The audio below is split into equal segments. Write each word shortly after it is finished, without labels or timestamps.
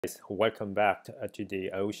Welcome back to the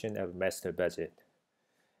Ocean of Master Budget.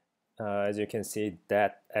 As you can see,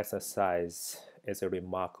 that exercise is a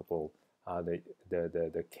remarkable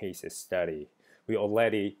the case study. We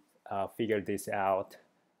already figured this out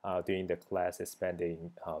during the class, spending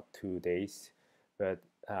 2 days, but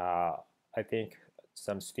I think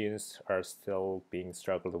some students are still being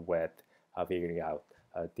struggled with figuring out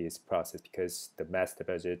this process because the master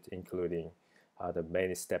budget, including the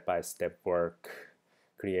many step-by-step work,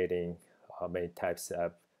 creating many types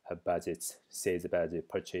of budgets, sales budget,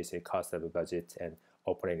 purchasing cost of a budget, and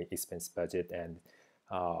operating expense budget, and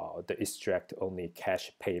the extract only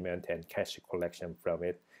cash payment and cash collection from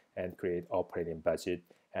it, and create operating budget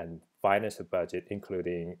and financial budget,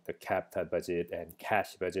 including the capital budget and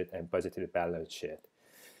cash budget and budgeted balance sheet.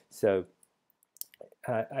 So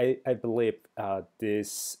I believe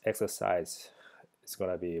this exercise is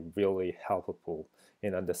going to be really helpful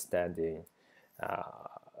in understanding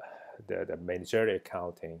the managerial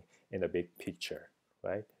accounting in the big picture,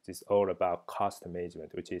 right? It's all about cost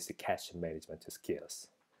management, which is the cash management skills.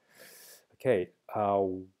 Okay,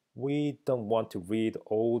 we don't want to read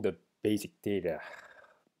all the basic data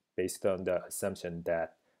based on the assumption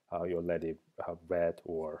that you already read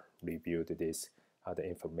or reviewed this the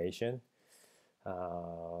information.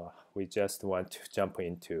 We just want to jump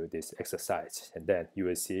into this exercise, and then you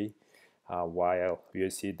will see while you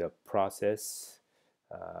see the process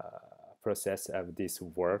of this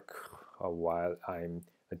work while I'm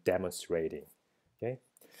demonstrating. Okay,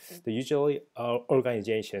 so usually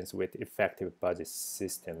organizations with effective budget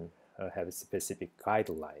system have specific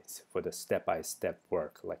guidelines for the step-by-step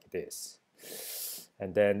work like this.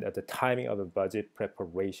 And then the timing of the budget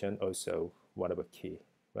preparation also one of the key,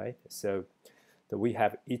 right? So we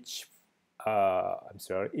have each of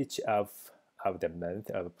the month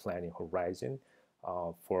of planning horizon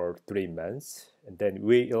for 3 months, and then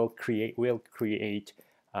we'll create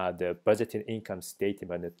the budgeted income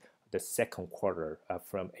statement the second quarter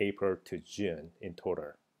from April to June in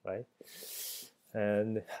total, right?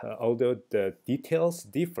 And although the details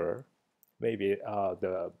differ, maybe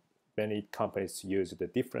the many companies use the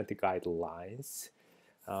different guidelines,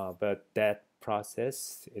 but that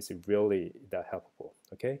process is really helpful.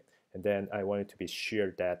 Okay, and then I wanted to be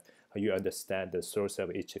sure that you understand the source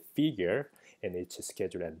of each figure in each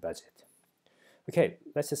schedule and budget. Okay,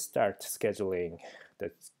 let's just start scheduling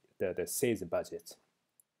the sales budget.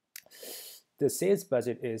 The sales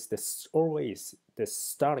budget is always the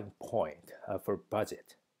starting point for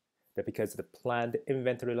budget, because the planned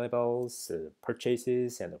inventory levels,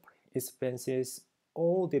 purchases, and expenses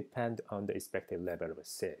all depend on the expected level of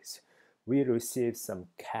sales. We receive some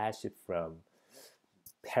cash from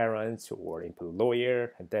parents or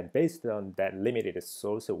employer, and then based on that limited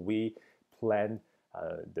source, we plan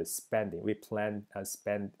the spending. We plan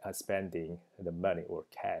spending the money or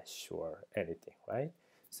cash or anything, right?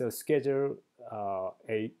 So schedule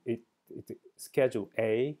schedule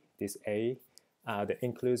A, this A, that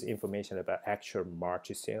includes information about actual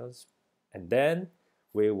March sales, and then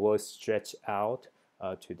we will stretch out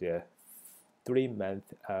to the 3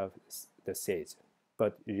 months of the sales,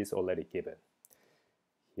 but it is already given.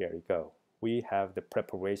 Here we go. We have the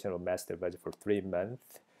preparation of master budget for 3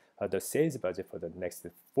 months. The sales budget for the next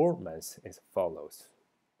 4 months is as follows.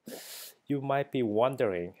 You might be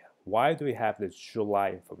wondering, why do we have the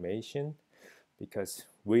July information? Because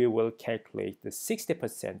we will calculate the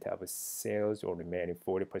 60% of sales or remaining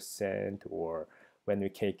 40%, or when we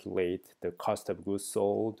calculate the cost of goods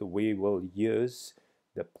sold, we will use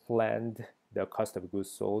the cost of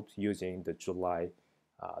goods sold using the July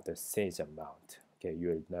the sales amount. Okay, you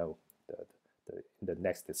will know the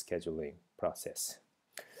next scheduling process.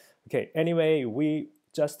 Okay, anyway, we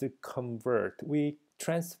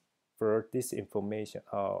transfer this information.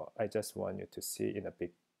 I just want you to see in a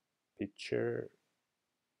big picture.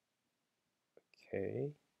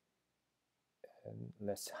 Okay, and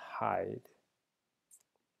let's hide.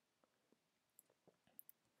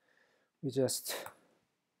 We just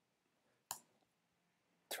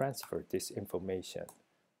transfer this information,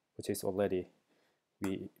 which is already,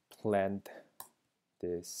 we planned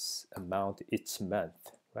this amount each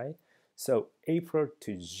month, right? So April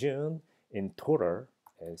to June in total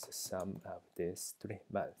is the sum of these 3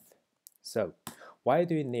 months. So why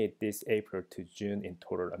do we need this April to June in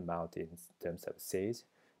total amount in terms of sales?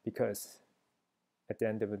 Because at the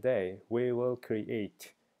end of the day, we will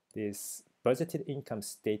create this budgeted income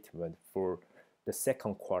statement for the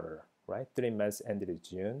second quarter, right? 3 months ended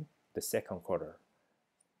June, the second quarter.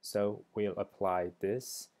 So we'll apply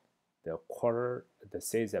this, the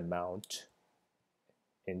sales amount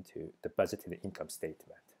into the budgeted income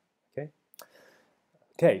statement. Okay.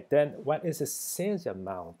 Okay, then what is the sales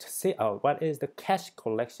amount? What is the cash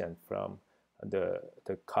collection from the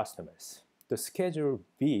customers? The Schedule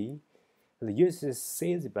B uses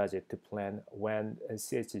sales budget to plan when a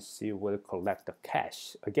CHC will collect the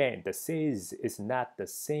cash. Again, the sales is not the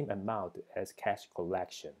same amount as cash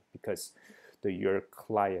collection because your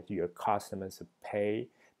client, your customers pay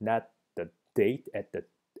not the date at the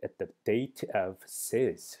date of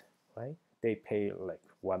sales, right? They pay like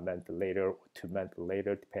 1 month later or 2 months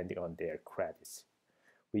later, depending on their credits.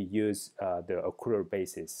 We use the accrual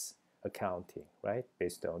basis accounting, right?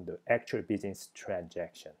 Based on the actual business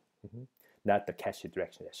transaction, not the cash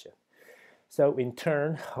transaction. So in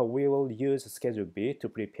turn, we will use Schedule B to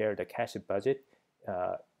prepare the cash budget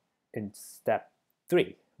in step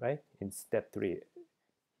 3, right? In step 3,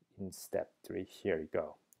 here you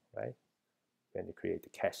go, right? When you create the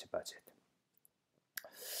cash budget.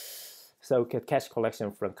 So cash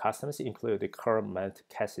collection from customers include the current month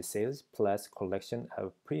cash sales plus collection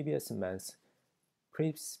of previous month's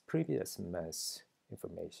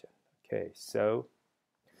information. Okay, so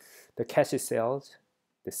the cash sales,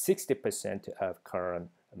 the 60% of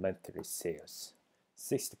current monthly sales.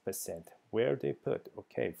 60%. Where do you put?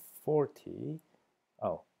 Okay, 40.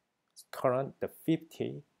 Oh, current, the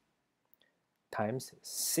 50 times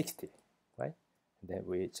 60, right? And then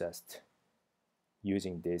we just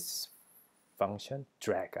using this function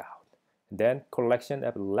drag out. And then collection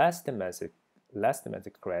of last month's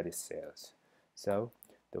credit sales. So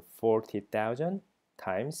the 40,000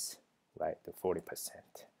 times, right, the 40%.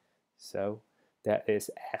 So that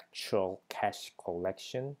is actual cash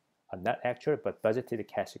collection, not actual, but budgeted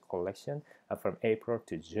cash collection from April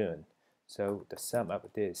to June. So the sum of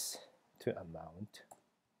this two amount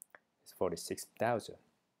is 46,000.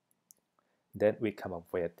 Then we come up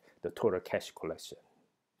with the total cash collection.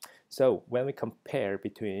 So when we compare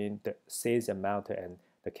between the sales amount and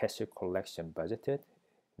the cash collection budgeted,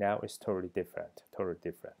 now it's totally different,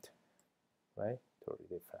 right? Totally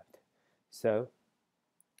different. So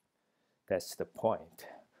that's the point.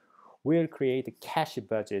 We'll create a cash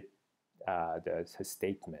budget the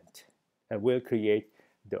statement, and we'll create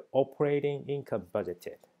the operating income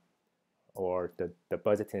budgeted, or the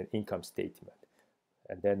budgeted income statement.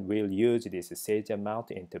 And then we'll use this sales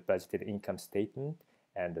amount into budgeted income statement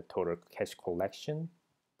and the total cash collection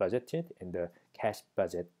budgeted in the cash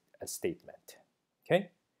budget statement. Okay.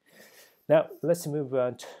 Now let's move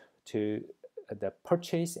on to the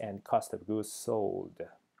purchase and cost of goods sold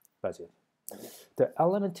budget. The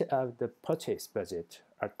elements of the purchase budget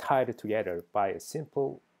are tied together by a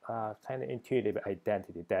simple kind of intuitive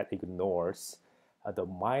identity that ignores the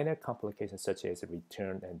minor complications such as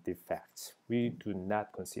return and defects. We do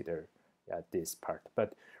not consider this part,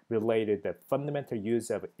 but related the fundamental use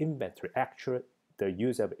of inventory, the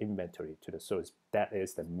use of inventory to the source. That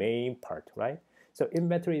is the main part, right? So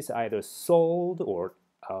inventory is either sold or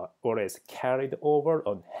is carried over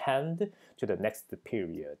on hand to the next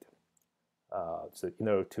period. So in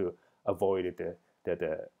order to avoid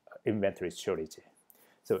the inventory shortage.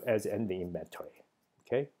 So as ending inventory,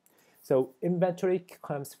 okay? So inventory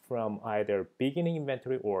comes from either beginning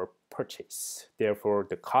inventory or purchase. Therefore,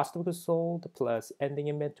 the cost of goods sold plus ending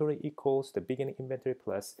inventory equals the beginning inventory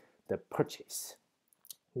plus the purchase.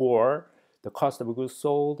 Or the cost of goods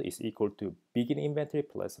sold is equal to beginning inventory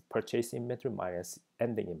plus purchase inventory minus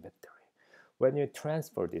ending inventory. When you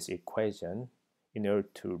transfer this equation in order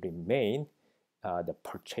to remain the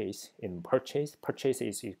purchase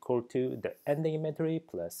is equal to the ending inventory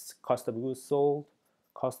plus cost of goods sold.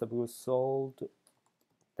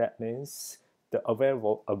 That means the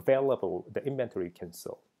available the inventory we can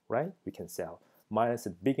sell, right? We can sell minus the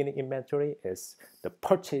beginning inventory is the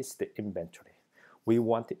purchased inventory. We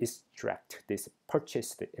want to extract this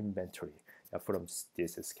purchased inventory from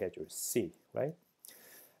this Schedule C, right?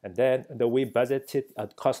 And then we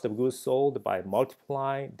budgeted cost of goods sold by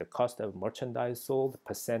multiplying the cost of merchandise sold.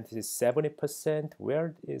 Percentage is 70%.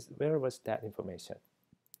 Where was that information?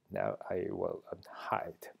 Now I will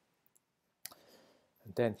hide.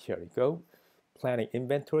 And then here we go. Planning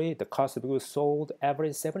inventory. The cost of goods sold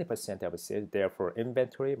average 70% of sales. Therefore,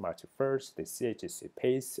 inventory March 1st, the CHC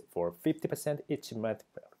pays for 50% each month.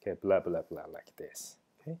 Okay, blah blah blah like this.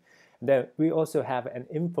 Okay. And then we also have an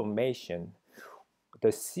information. The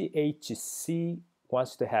CHC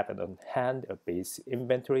wants to have an on-hand base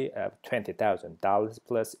inventory of $20,000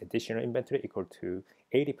 plus additional inventory equal to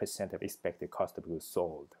 80% of expected cost of goods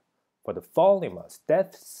sold. For the following months,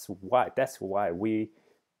 that's why we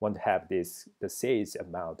want to have the sales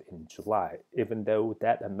amount in July, even though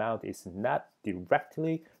that amount is not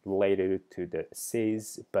directly related to the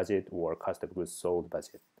sales budget or cost of goods sold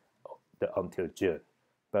budget until June.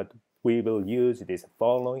 but we will use this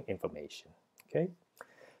following information. Okay.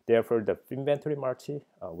 Therefore, the inventory margin,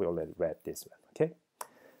 we already read this one. Okay.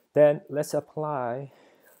 Then let's apply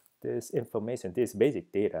this information, this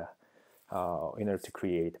basic data, in order to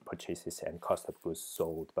create purchases and cost of goods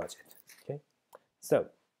sold budget. Okay. So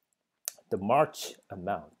the March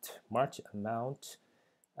amount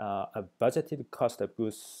of budgeted cost of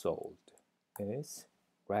goods sold is,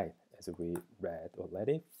 right, as we read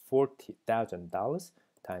already, $40,000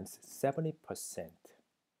 times 70%.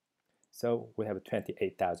 So we have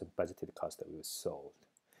 28,000 budgeted cost of goods sold.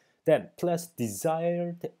 Then plus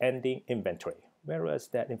desired ending inventory. Where is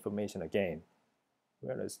that information again?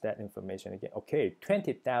 Okay,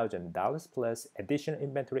 $20,000 plus additional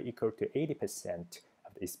inventory equal to 80%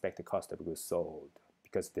 of the expected cost of goods sold,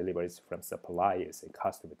 because deliveries from suppliers and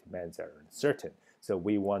customer demands are uncertain. So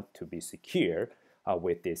we want to be secure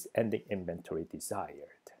with this ending inventory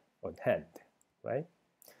desired on hand, right?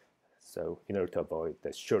 So in order to avoid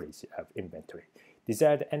the shortage of inventory.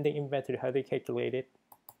 Desired ending inventory, how do you calculate it?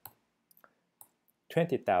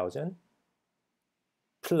 20,000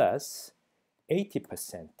 plus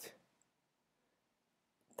 80%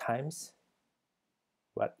 times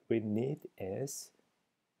what we need is,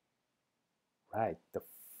 right, the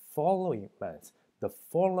following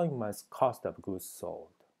month's cost of goods sold.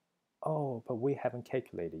 Oh, but we haven't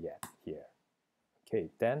calculated yet here. Okay,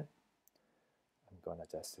 then I'm gonna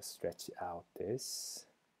just stretch out this.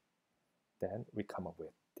 Then we come up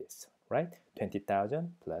with this, right?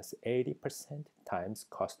 20,000 plus 80% times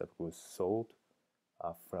cost of goods sold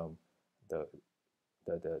from the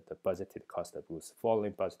budgeted cost of goods,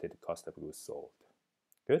 following budgeted cost of goods sold.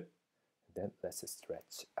 Good? Then let's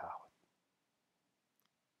stretch out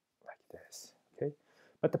like this, okay?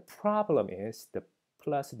 But the problem is the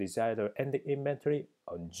plus desired ending inventory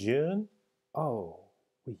on June. Oh,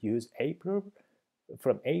 we use April,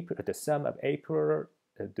 from April, the sum of April,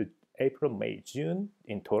 April, May, June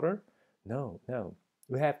in total. No.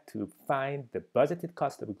 We have to find the budgeted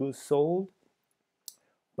cost of goods sold,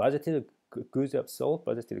 budgeted goods of sold,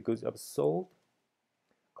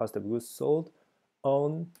 cost of goods sold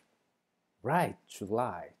on, right,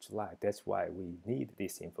 July. That's why we need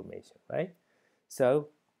this information, right? So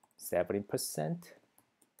 70%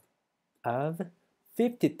 of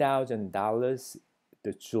 $50,000,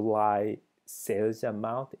 the July sales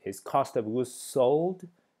amount is cost of goods sold.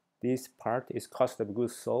 This part is cost of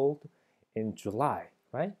goods sold in July,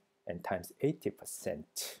 right? And times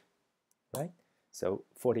 80%, right? So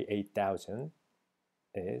 48,000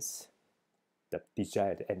 is the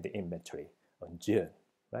desired ending inventory on June,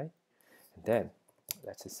 right? And then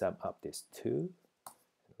let's sum up these two.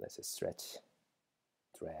 Let's stretch,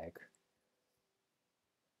 drag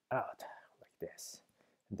out like this.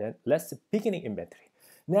 And then let's beginning inventory.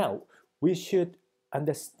 Now we should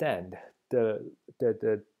understand the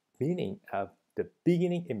meaning of the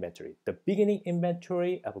beginning inventory. The beginning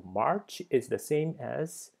inventory of March is the same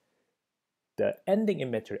as the ending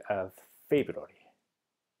inventory of February.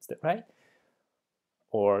 Is that right?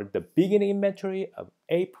 Or the beginning inventory of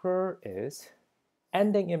April is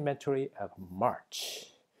ending inventory of March.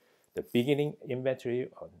 The beginning inventory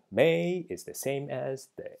on May is the same as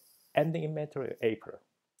the ending inventory of April,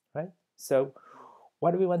 right? So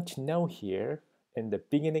what we want to know here in the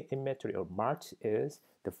beginning inventory of March is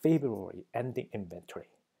the February ending inventory.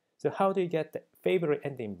 So how do you get the February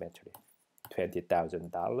ending inventory?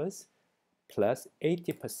 $20,000 plus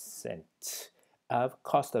 80% of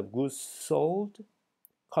cost of goods sold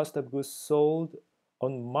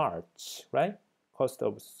on March, right? Cost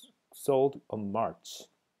of sold on March.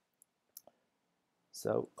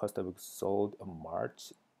 So cost of goods sold on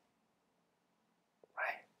March,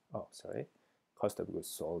 right? Oh, sorry. Cost of goods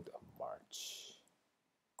sold on March,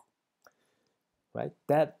 right?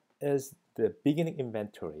 That is the beginning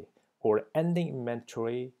inventory or ending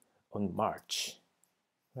inventory on March,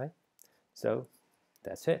 right? So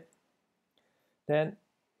that's it. Then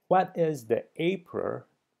what is the April,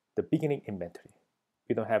 the beginning inventory?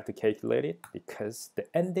 We don't have to calculate it because the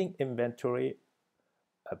ending inventory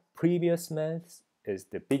of previous month is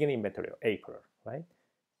the beginning inventory of April, right?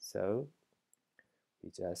 So we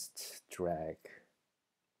just drag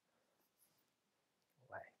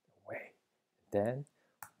right away. Then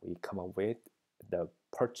we come up with the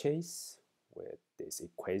purchase with this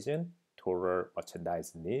equation, total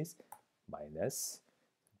merchandise needs minus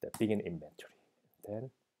the beginning inventory.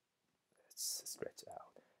 Then let's stretch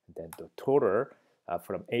out. And then the total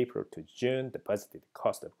from April to June, the budgeted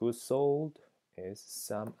cost of goods sold is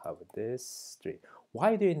sum of this three.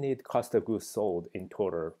 Why do you need cost of goods sold in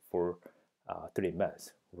total for 3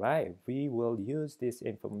 months? Right, we will use this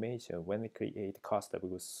information when we create cost of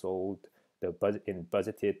goods sold the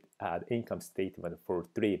budgeted income statement for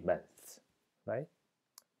 3 months, right?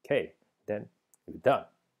 Okay, then we're done.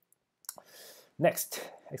 Next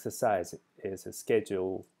exercise is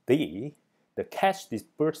Schedule D, the cash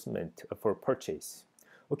disbursement for purchase.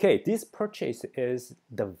 Okay, this purchase is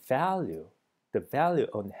the value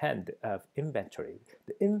on hand of inventory,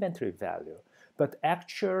 the inventory value. But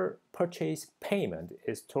actual purchase payment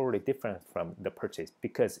is totally different from the purchase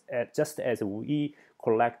because just as we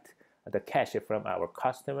collect the cash from our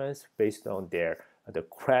customers based on their the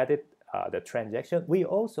credit, the transaction, we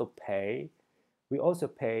also pay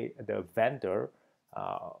the vendor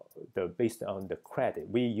based on the credit.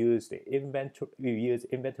 We use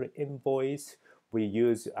inventory invoice. We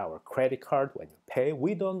use our credit card when you pay.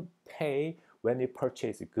 We don't pay when you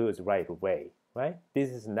purchase goods right away, right? This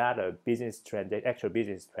is not a actual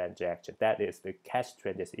business transaction. That is the cash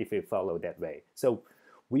transaction if you follow that way. So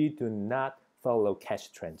we do not follow cash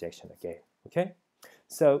transaction again, okay?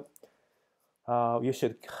 So you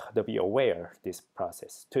should be aware of this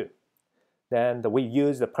process too. Then we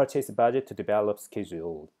use the purchase budget to develop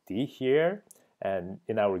Schedule D here. And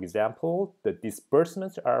in our example, the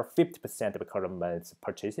disbursements are 50% of current month's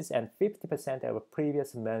purchases and 50% of a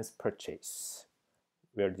previous month's purchase.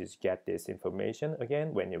 Where did you get this information?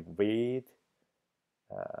 Again, when you read,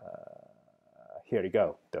 here you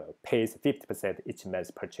go. The pays 50% each month's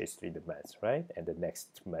purchase during the month, right? And the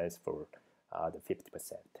next month for the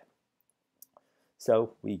 50%.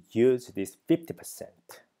 So we use this 50%.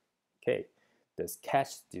 Okay, this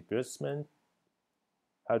cash disbursement,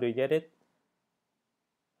 how do you get it?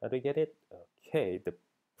 Okay,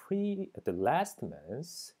 the last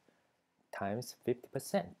month times 50%.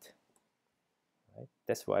 Right?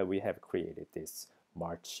 That's why we have created this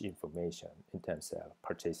March information in terms of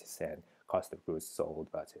purchases and cost of goods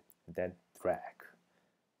sold budget. And then drag.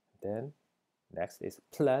 Then next is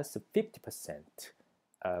plus 50%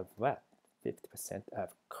 of what? 50%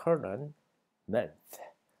 of current month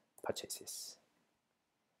purchases.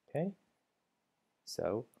 Okay,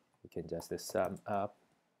 so we can just sum up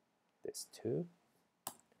this two.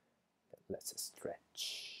 Let's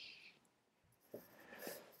stretch.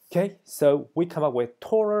 Okay, so we come up with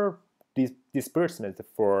total disbursement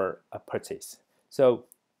for a purchase. So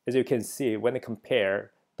as you can see, when I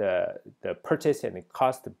compare the purchase and the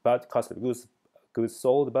cost of goods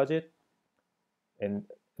sold budget and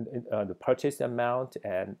the purchase amount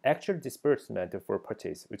and actual disbursement for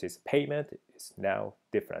purchase, which is payment, is now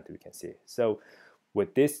different, we can see. So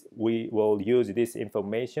with this, we will use this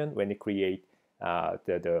information when we create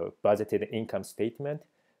the budgeted income statement.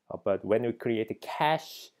 But when we create a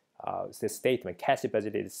cash statement,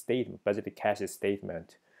 budgeted cash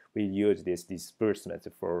statement, we use this disbursement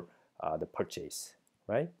for the purchase,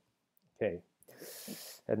 right? Okay.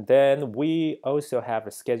 And then we also have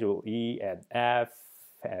a Schedule E and F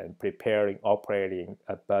and preparing operating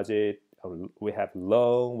a budget. We have a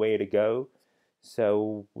long way to go.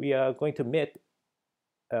 So we are going to meet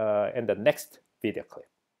in the next video clip.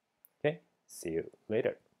 Okay, see you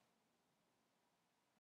later.